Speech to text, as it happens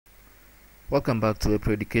Welcome back to Web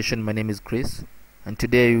Education. My name is Chris, and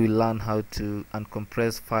today we will learn how to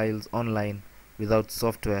uncompress files online without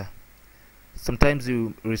software. Sometimes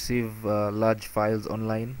you receive large files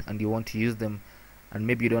online and you want to use them, and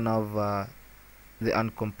maybe you don't have the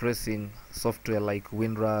uncompressing software like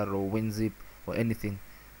Winrar or Winzip or anything.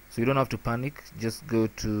 So you don't have to panic. Just go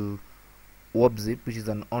to Wobzip, which is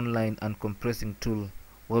an online uncompressing tool.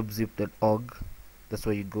 Wobzip.org. That's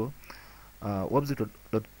where you go.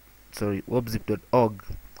 Wobzip.org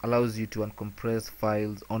allows you to uncompress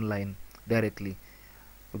files online directly.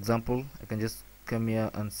 For example, I can just come here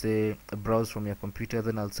and say browse from your computer,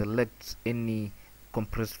 then I'll select any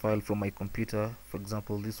compressed file from my computer. For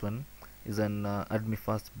example, this one is an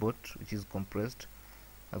admifast bot which is compressed.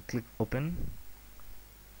 I'll click open.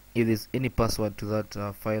 If there's any password to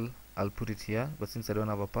that file, I'll put it here, but since I don't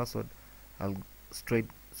have a password, I'll straight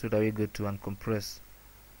away go to uncompress.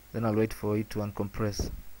 Then I'll wait for it to uncompress.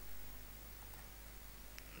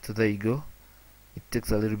 So there you go. It takes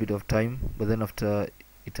a little bit of time, but then after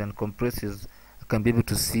it uncompresses, I can be able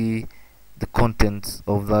to see the contents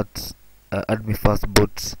of that admifast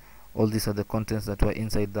bot. All these are the contents that were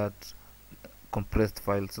inside that compressed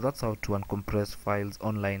file. So that's how to uncompress files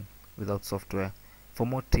online without software. For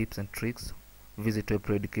more tips and tricks, visit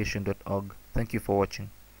webproeducation.org. Thank you for watching.